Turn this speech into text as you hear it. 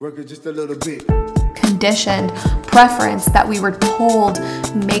Work it just a little bit. Conditioned preference that we were told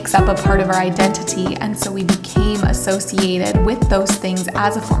makes up a part of our identity, and so we became associated with those things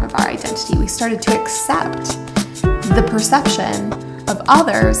as a form of our identity. We started to accept the perception of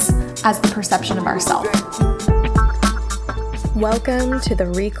others as the perception of ourselves. Welcome to the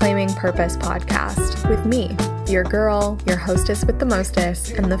Reclaiming Purpose podcast with me, your girl, your hostess with the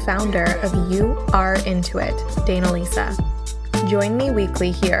mostest, and the founder of You Are Into It, Dana Lisa. Join me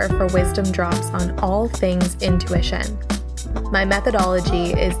weekly here for wisdom drops on all things intuition. My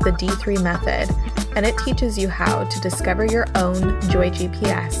methodology is the D3 method, and it teaches you how to discover your own Joy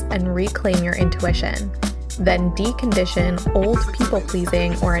GPS and reclaim your intuition, then decondition old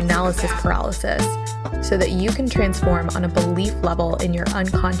people-pleasing or analysis paralysis so that you can transform on a belief level in your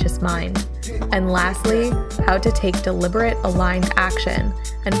unconscious mind. And lastly, how to take deliberate, aligned action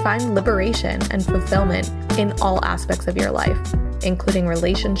and find liberation and fulfillment in all aspects of your life, including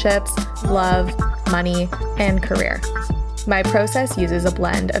relationships, love, money, and career. My process uses a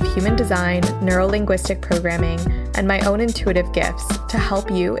blend of human design, neuro-linguistic programming, and my own intuitive gifts to help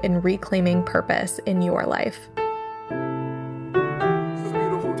you in reclaiming purpose in your life.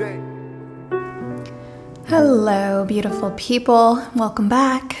 Hello, beautiful people. Welcome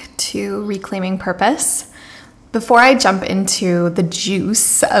back to Reclaiming Purpose. Before I jump into the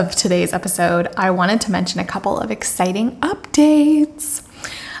juice of today's episode, I wanted to mention a couple of exciting updates.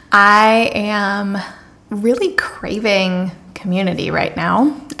 I am really craving community right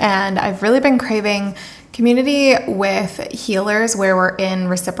now, and I've really been craving community with healers where we're in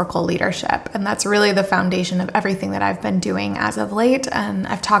reciprocal leadership, and that's really the foundation of everything that I've been doing as of late, and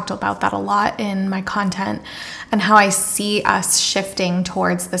I've talked about that a lot in my content and how I see us shifting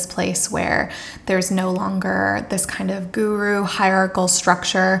towards this place where there's no longer this kind of guru hierarchical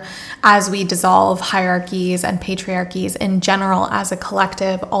structure as we dissolve hierarchies and patriarchies in general as a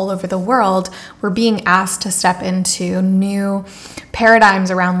collective all over the world. We're being asked to step into new paradigms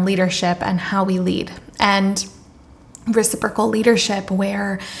around leadership and how we lead. And reciprocal leadership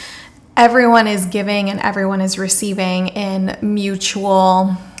where everyone is giving and everyone is receiving in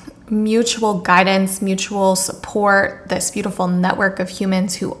mutual guidance, mutual support, this beautiful network of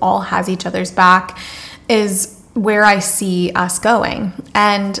humans who all has each other's back is where I see us going.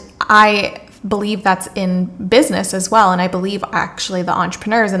 And I believe that's in business as well. And I believe actually the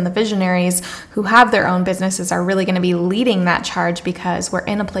entrepreneurs and the visionaries who have their own businesses are really going to be leading that charge because we're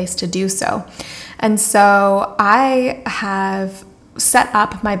in a place to do so. And so I have set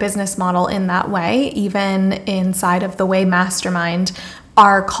up my business model in that way, even inside of the Way Mastermind.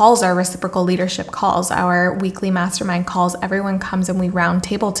 Our calls are reciprocal leadership calls, our weekly mastermind calls. Everyone comes and we round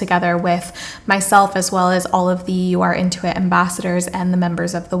table together with myself as well as all of the You Are Into It ambassadors and the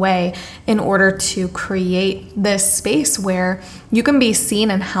members of the Way in order to create this space where you can be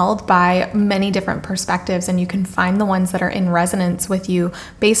seen and held by many different perspectives and you can find the ones that are in resonance with you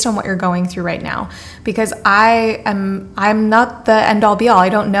based on what you're going through right now. Because I'm not the end all be all. I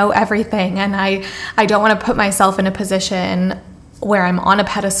don't know everything, and I don't want to put myself in a position where I'm on a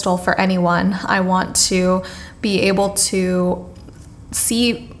pedestal for anyone. I want to be able to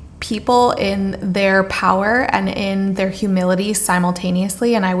see people in their power and in their humility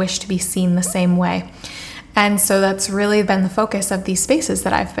simultaneously, and I wish to be seen the same way. And so that's really been the focus of these spaces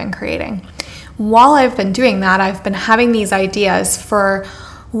that I've been creating. While I've been doing that, I've been having these ideas for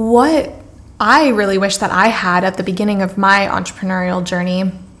what I really wish that I had at the beginning of my entrepreneurial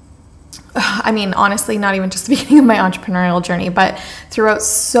journey. I mean, honestly, not even just the beginning of my entrepreneurial journey, but throughout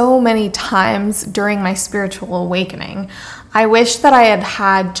so many times during my spiritual awakening, I wish that I had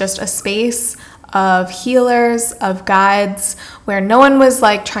had just a space of healers, of guides, where no one was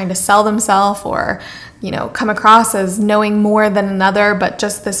like trying to sell themselves or, come across as knowing more than another, but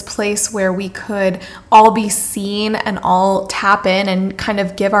just this place where we could all be seen and all tap in and kind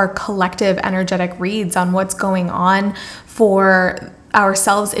of give our collective energetic reads on what's going on for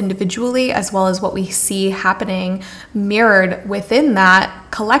ourselves individually, as well as what we see happening mirrored within that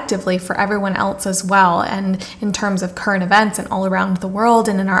collectively for everyone else as well. And in terms of current events and all around the world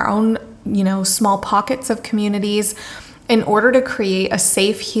and in our own, small pockets of communities, in order to create a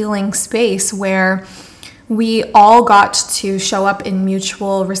safe healing space where we all got to show up in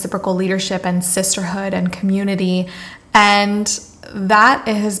mutual reciprocal leadership and sisterhood and community. And that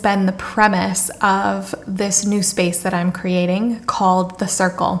has been the premise of this new space that I'm creating called The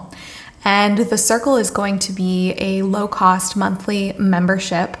Circle. And The Circle is going to be a low-cost monthly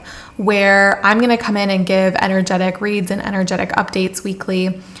membership where I'm going to come in and give energetic reads and energetic updates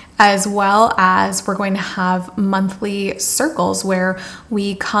weekly, as well as we're going to have monthly circles where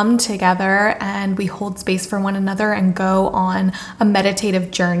we come together and we hold space for one another and go on a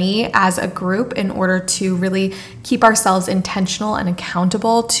meditative journey as a group in order to really keep ourselves intentional and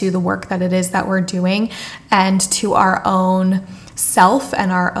accountable to the work that it is that we're doing and to our own self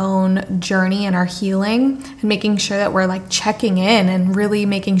and our own journey and our healing, and making sure that we're like checking in and really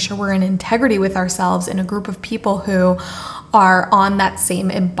making sure we're in integrity with ourselves in a group of people who are on that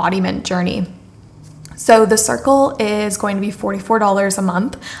same embodiment journey. So the circle is going to be $44 a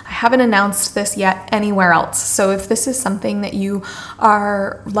month. I haven't announced this yet anywhere else. So if this is something that you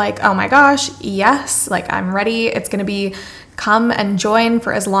are like, oh my gosh, yes, like I'm ready, it's going to be come and join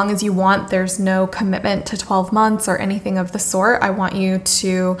for as long as you want. There's no commitment to 12 months or anything of the sort. I want you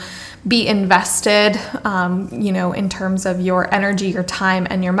to be invested, in terms of your energy, your time,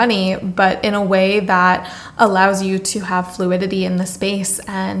 and your money, but in a way that allows you to have fluidity in the space.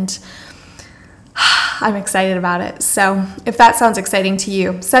 And I'm excited about it. So if that sounds exciting to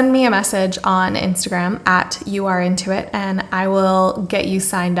you, send me a message on Instagram at youareintoit and I will get you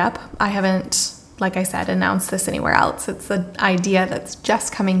signed up. I haven't, like I said, announced this anywhere else. It's an idea that's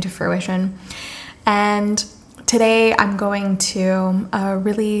just coming to fruition. And today I'm going to a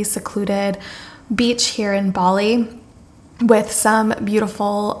really secluded beach here in Bali with some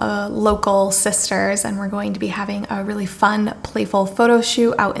beautiful local sisters, and we're going to be having a really fun, playful photo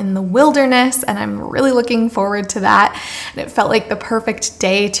shoot out in the wilderness, and I'm really looking forward to that. And it felt like the perfect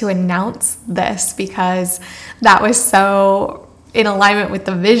day to announce this because that was so in alignment with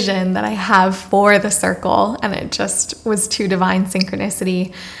the vision that I have for the circle, and it just was too divine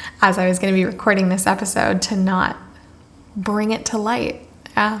synchronicity as I was going to be recording this episode to not bring it to light.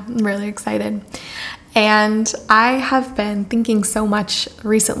 Yeah, I'm really excited. And I have been thinking so much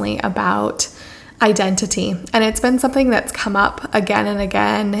recently about identity, and it's been something that's come up again and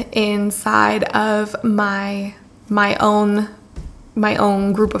again inside of my own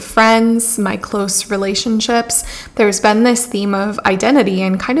group of friends, my close relationships. There's been this theme of identity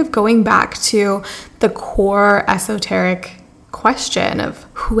and kind of going back to the core esoteric question of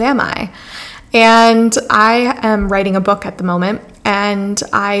who am I? And I am writing a book at the moment, and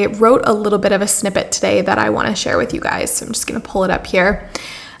I wrote a little bit of a snippet today that I want to share with you guys. So I'm just going to pull it up here.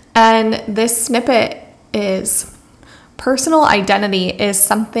 And this snippet is: personal identity is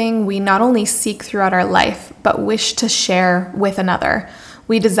something we not only seek throughout our life, but wish to share with another.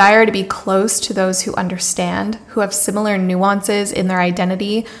 We desire to be close to those who understand, who have similar nuances in their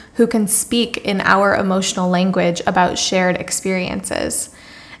identity, who can speak in our emotional language about shared experiences.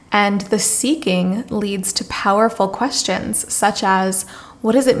 And the seeking leads to powerful questions such as,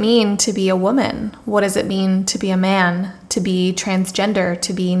 what does it mean to be a woman? What does it mean to be a man, to be transgender,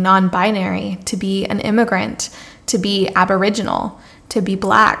 to be non-binary, to be an immigrant, to be Aboriginal, to be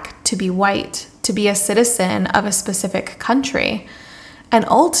Black, to be white, to be a citizen of a specific country? And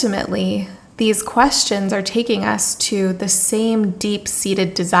ultimately, these questions are taking us to the same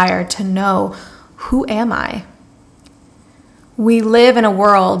deep-seated desire to know, who am I? We live in a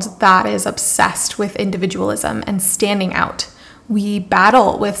world that is obsessed with individualism and standing out. We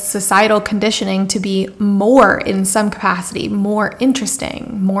battle with societal conditioning to be more in some capacity, more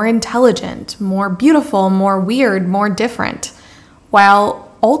interesting, more intelligent, more beautiful, more weird, more different,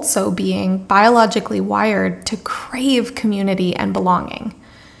 while also being biologically wired to crave community and belonging.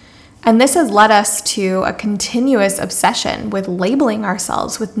 And this has led us to a continuous obsession with labeling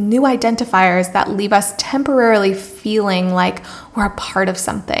ourselves with new identifiers that leave us temporarily feeling like we're a part of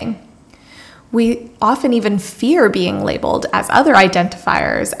something. We often even fear being labeled as other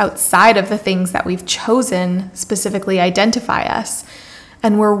identifiers outside of the things that we've chosen specifically identify us.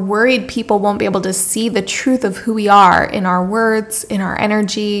 And we're worried people won't be able to see the truth of who we are in our words, in our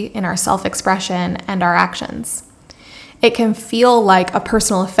energy, in our self-expression, and our actions. It can feel like a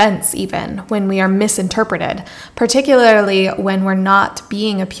personal offense even when we are misinterpreted, particularly when we're not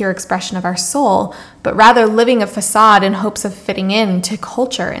being a pure expression of our soul, but rather living a facade in hopes of fitting in to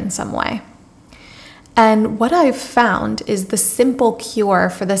culture in some way. And what I've found is the simple cure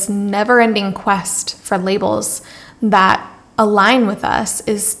for this never-ending quest for labels that align with us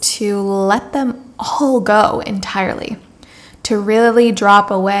is to let them all go entirely, to really drop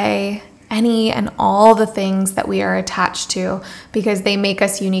away any and all the things that we are attached to because they make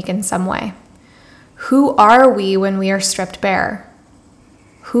us unique in some way. Who are we when we are stripped bare?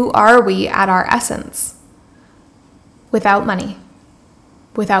 Who are we at our essence? Without money,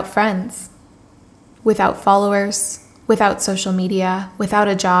 without friends, without followers, without social media, without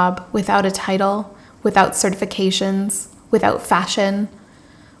a job, without a title, without certifications, without fashion,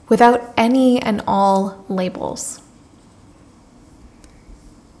 without any and all labels.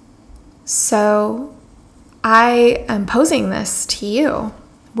 So I am posing this to you.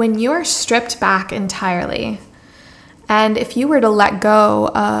 When you're stripped back entirely, and if you were to let go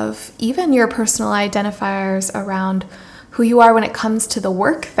of even your personal identifiers around who you are when it comes to the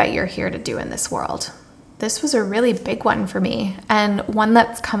work that you're here to do in this world, this was a really big one for me, and one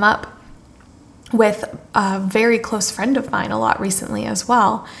that's come up with a very close friend of mine a lot recently as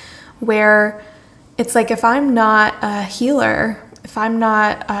well, where it's like, if I'm not a healer, if I'm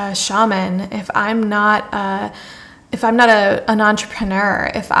not a shaman, if I'm not an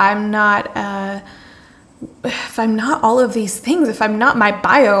entrepreneur, if I'm not all of these things, if I'm not my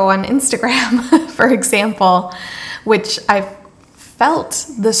bio on Instagram, for example, which I've felt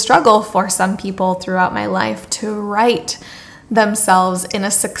the struggle for some people throughout my life to write themselves in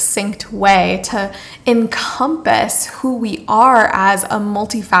a succinct way, to encompass who we are as a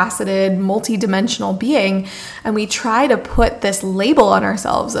multifaceted, multidimensional being. And we try to put this label on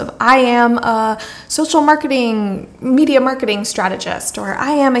ourselves of, I am a social marketing, media marketing strategist, or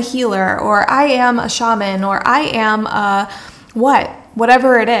I am a healer, or I am a shaman, or I am a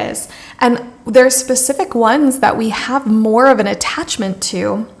whatever it is. And there's specific ones that we have more of an attachment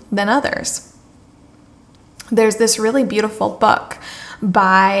to than others. There's this really beautiful book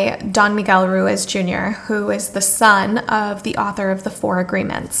by Don Miguel Ruiz Jr., who is the son of the author of The 4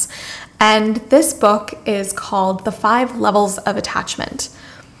 Agreements. And this book is called The 5 Levels of Attachment.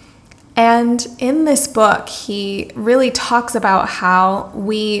 And in this book, he really talks about how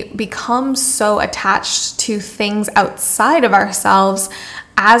we become so attached to things outside of ourselves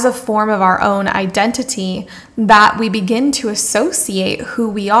as a form of our own identity that we begin to associate who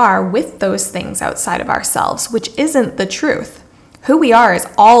we are with those things outside of ourselves, which isn't the truth. Who we are is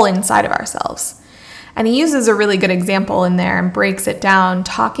all inside of ourselves. And he uses a really good example in there and breaks it down,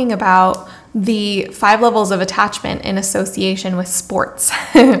 talking about the 5 levels of attachment in association with sports,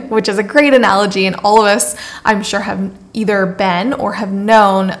 which is a great analogy. And all of us, I'm sure, have either been or have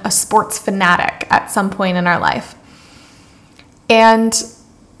known a sports fanatic at some point in our life. And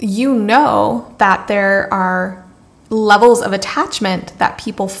you know that there are levels of attachment that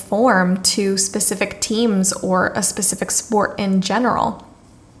people form to specific teams or a specific sport in general.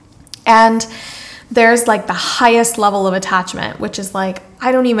 And there's like the highest level of attachment, which is like,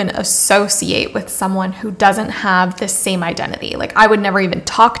 I don't even associate with someone who doesn't have this same identity. Like, I would never even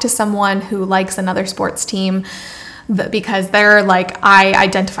talk to someone who likes another sports team because they're like, I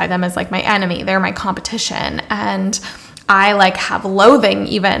identify them as like my enemy. They're my competition. And I like have loathing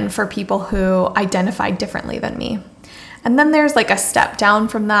even for people who identify differently than me. And then there's like a step down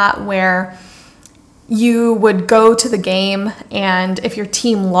from that where you would go to the game, and if your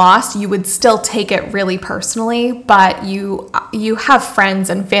team lost, you would still take it really personally, but you have friends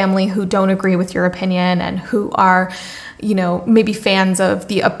and family who don't agree with your opinion and who are, maybe fans of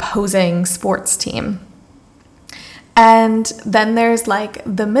the opposing sports team. And then there's like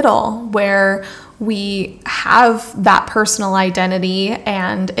the middle where we have that personal identity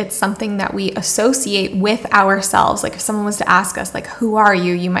and it's something that we associate with ourselves. Like if someone was to ask us, like, who are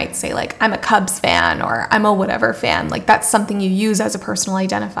you? You might say like, I'm a Cubs fan or I'm a whatever fan. Like that's something you use as a personal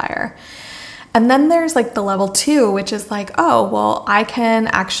identifier. And then there's like the level 2, which is like, oh, well, I can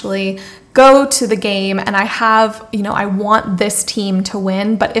actually go to the game and I have, I want this team to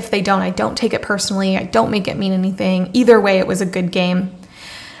win, but if they don't, I don't take it personally. I don't make it mean anything. Either way, it was a good game.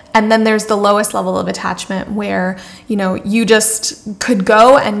 And then there's the lowest level of attachment where, you just could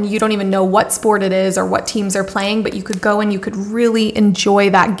go and you don't even know what sport it is or what teams are playing, but you could go and you could really enjoy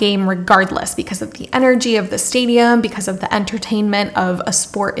that game regardless because of the energy of the stadium, because of the entertainment of a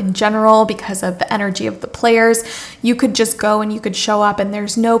sport in general, because of the energy of the players. You could just go and you could show up and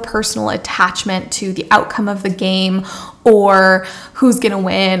there's no personal attachment to the outcome of the game or who's going to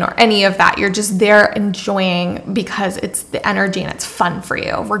win or any of that. You're just there enjoying because it's the energy and it's fun for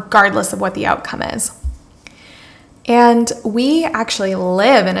you, regardless of what the outcome is. And we actually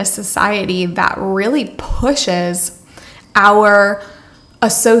live in a society that really pushes our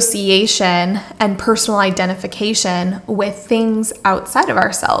association and personal identification with things outside of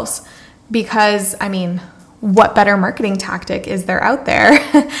ourselves. Because, what better marketing tactic is there out there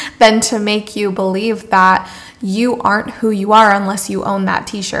than to make you believe that you aren't who you are unless you own that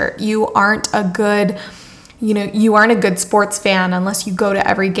t-shirt. You aren't a good sports fan unless you go to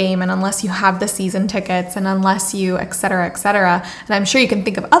every game and unless you have the season tickets and unless you et cetera, et cetera. And I'm sure you can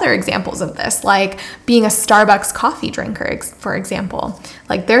think of other examples of this, like being a Starbucks coffee drinker, for example.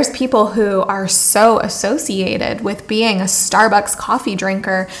 Like there's people who are so associated with being a Starbucks coffee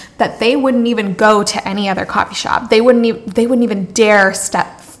drinker that they wouldn't even go to any other coffee shop. They wouldn't even dare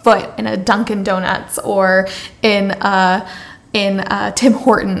step foot in a Dunkin' Donuts or in a in Tim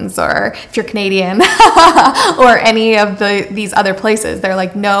Hortons, or if you're Canadian, or any of these other places. They're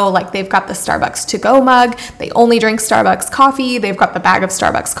like, no, like they've got the Starbucks to-go mug. They only drink Starbucks coffee. They've got the bag of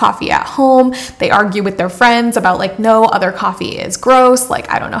Starbucks coffee at home. They argue with their friends about like, no, other coffee is gross. Like,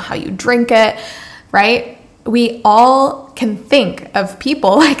 I don't know how you drink it, right? We all can think of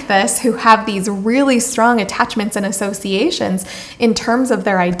people like this who have these really strong attachments and associations in terms of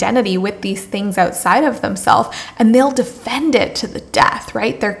their identity with these things outside of themselves, and they'll defend it to the death,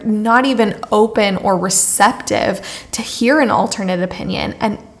 right? They're not even open or receptive to hear an alternate opinion.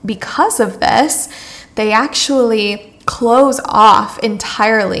 And because of this, they actually close off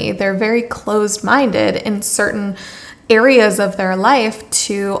entirely. They're very closed-minded in certain areas of their life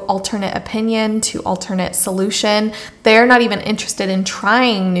to alternate opinion, to alternate solution. They're not even interested in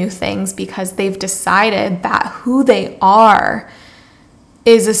trying new things because they've decided that who they are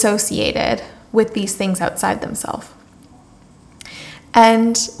is associated with these things outside themselves.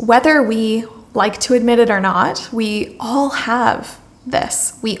 And whether we like to admit it or not, we all have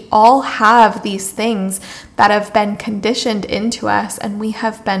this. We all have these things that have been conditioned into us, and we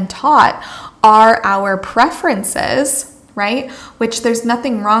have been taught are our preferences, right? Which there's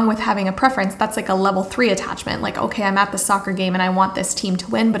nothing wrong with having a preference. That's like a level 3 attachment. Like, okay, I'm at the soccer game and I want this team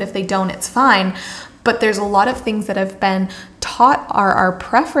to win, but if they don't, it's fine. But there's a lot of things that have been taught are our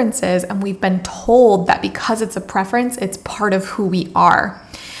preferences, and we've been told that because it's a preference, it's part of who we are.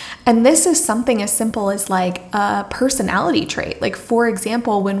 And this is something as simple as like a personality trait. Like, for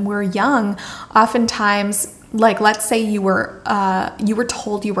example, when we're young, oftentimes, like, let's say you were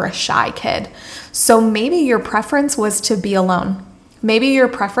told you were a shy kid. So maybe your preference was to be alone. Maybe your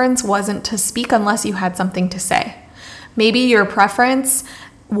preference wasn't to speak unless you had something to say. Maybe your preference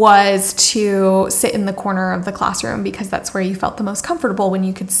was to sit in the corner of the classroom because that's where you felt the most comfortable when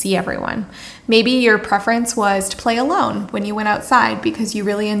you could see everyone. Maybe your preference was to play alone when you went outside because you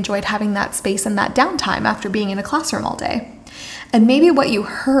really enjoyed having that space and that downtime after being in a classroom all day. And maybe what you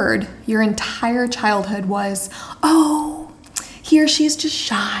heard your entire childhood was, oh, he or she is just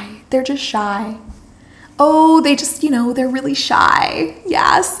shy. They're just shy. Oh, they just, they're really shy.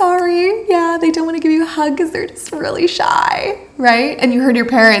 Yeah, sorry. Yeah, they don't want to give you a hug because they're just really shy, right? And you heard your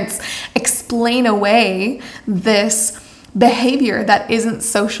parents explain away this behavior that isn't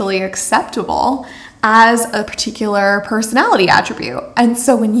socially acceptable as a particular personality attribute. And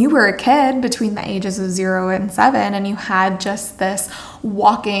so when you were a kid between the ages of 0 and 7, and you had just this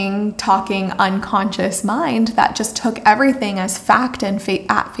walking, talking, unconscious mind that just took everything as fact and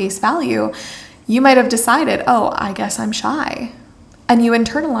at face value, you might have decided, oh, I guess I'm shy. And you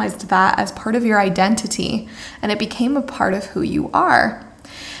internalized that as part of your identity, and it became a part of who you are.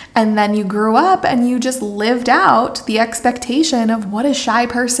 And then you grew up and you just lived out the expectation of what a shy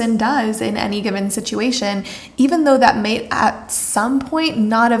person does in any given situation, even though that may at some point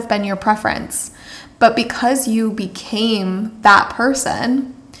not have been your preference. But because you became that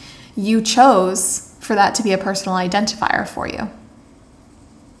person, you chose for that to be a personal identifier for you.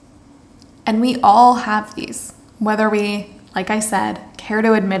 And we all have these, whether we, like I said, care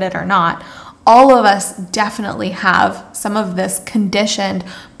to admit it or not. All of us definitely have some of this conditioned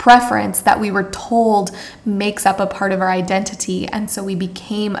preference that we were told makes up a part of our identity. And so we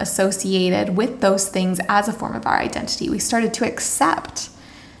became associated with those things as a form of our identity. We started to accept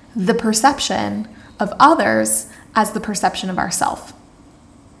the perception of others as the perception of ourselves.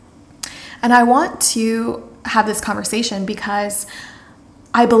 And I want to have this conversation because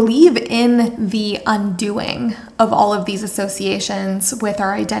I believe in the undoing of all of these associations with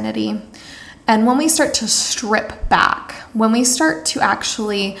our identity. And when we start to strip back, when we start to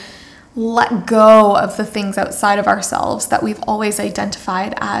actually let go of the things outside of ourselves that we've always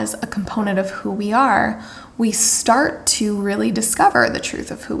identified as a component of who we are, we start to really discover the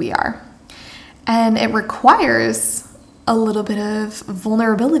truth of who we are. And it requires a little bit of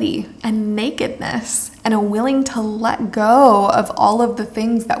vulnerability and nakedness and a willing to let go of all of the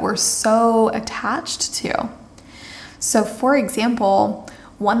things that we're so attached to. So, for example,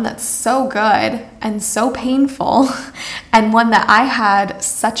 one that's so good and so painful, and one that I had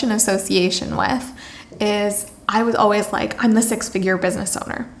such an association with, is I was always like, I'm the 6-figure business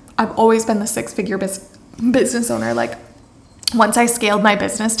owner. I've always been the 6-figure business owner. Like, once I scaled my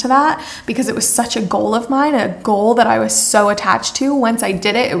business to that, because it was such a goal of mine, a goal that I was so attached to, once I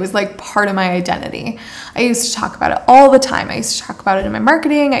did it, it was like part of my identity. I used to talk about it all the time. I used to talk about it in my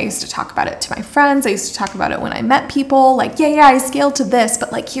marketing. I used to talk about it to my friends. I used to talk about it when I met people. Like, yeah, I scaled to this,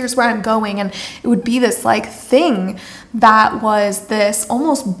 but like, here's where I'm going. And it would be this like thing that was this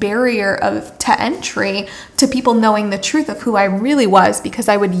almost barrier to entry to people knowing the truth of who I really was, because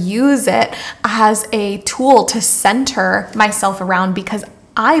I would use it as a tool to center myself around, because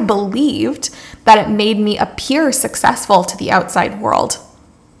I believed that it made me appear successful to the outside world.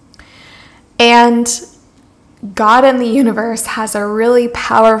 And God and the universe has a really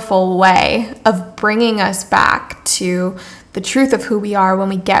powerful way of bringing us back to the truth of who we are when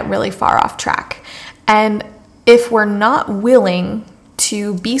we get really far off track. And if we're not willing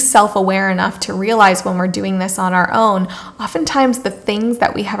to be self-aware enough to realize when we're doing this on our own, oftentimes the things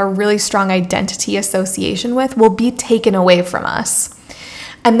that we have a really strong identity association with will be taken away from us.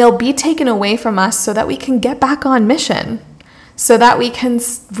 And they'll be taken away from us so that we can get back on mission, so that we can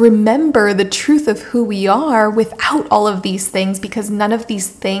remember the truth of who we are without all of these things, because none of these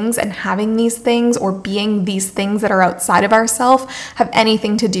things and having these things or being these things that are outside of ourselves have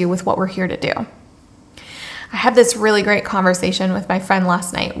anything to do with what we're here to do. I had this really great conversation with my friend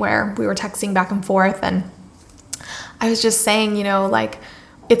last night where we were texting back and forth, and I was just saying,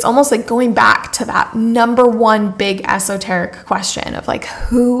 it's almost like going back to that number one big esoteric question of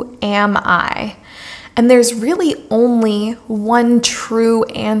who am I? And there's really only one true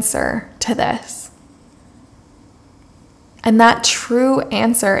answer to this. And that true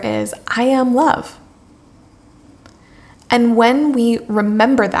answer is, I am love. And when we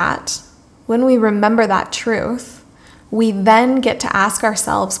remember that truth, we then get to ask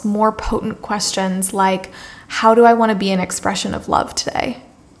ourselves more potent questions like, how do I want to be an expression of love today?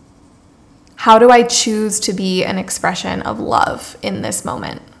 How do I choose to be an expression of love in this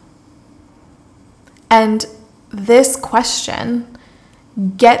moment? And this question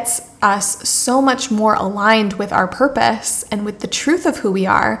gets us so much more aligned with our purpose and with the truth of who we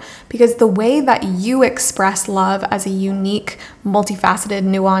are, because the way that you express love as a unique, multifaceted,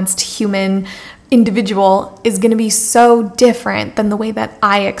 nuanced human individual is going to be so different than the way that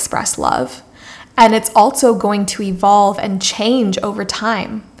I express love. And it's also going to evolve and change over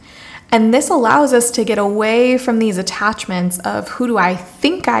time. And this allows us to get away from these attachments of who do I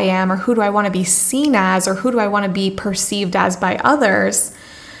think I am, or who do I want to be seen as, or who do I want to be perceived as by others.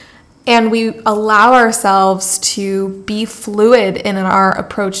 And we allow ourselves to be fluid in our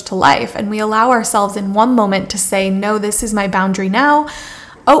approach to life. And we allow ourselves in one moment to say, no, this is my boundary now.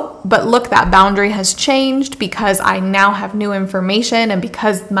 Oh, but look, that boundary has changed because I now have new information and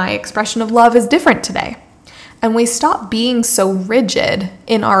because my expression of love is different today. And we stop being so rigid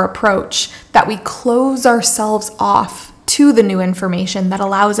in our approach that we close ourselves off to the new information that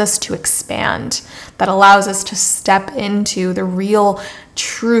allows us to expand, that allows us to step into the real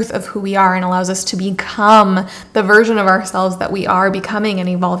truth of who we are and allows us to become the version of ourselves that we are becoming and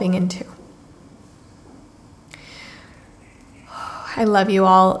evolving into. I love you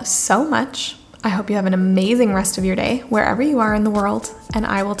all so much. I hope you have an amazing rest of your day, wherever you are in the world, and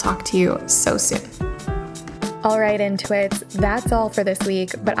I will talk to you so soon. All right, Intuits, that's all for this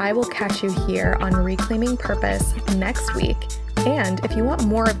week, but I will catch you here on Reclaiming Purpose next week. And if you want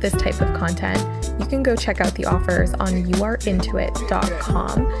more of this type of content, you can go check out the offers on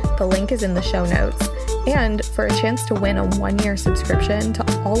youareintoit.com. The link is in the show notes. And for a chance to win a 1-year subscription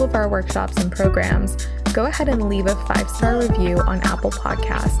to all of our workshops and programs, go ahead and leave a 5-star review on Apple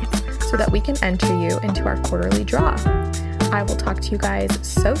Podcasts so that we can enter you into our quarterly draw. I will talk to you guys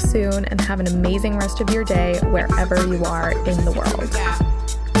so soon, and have an amazing rest of your day wherever you are in the world.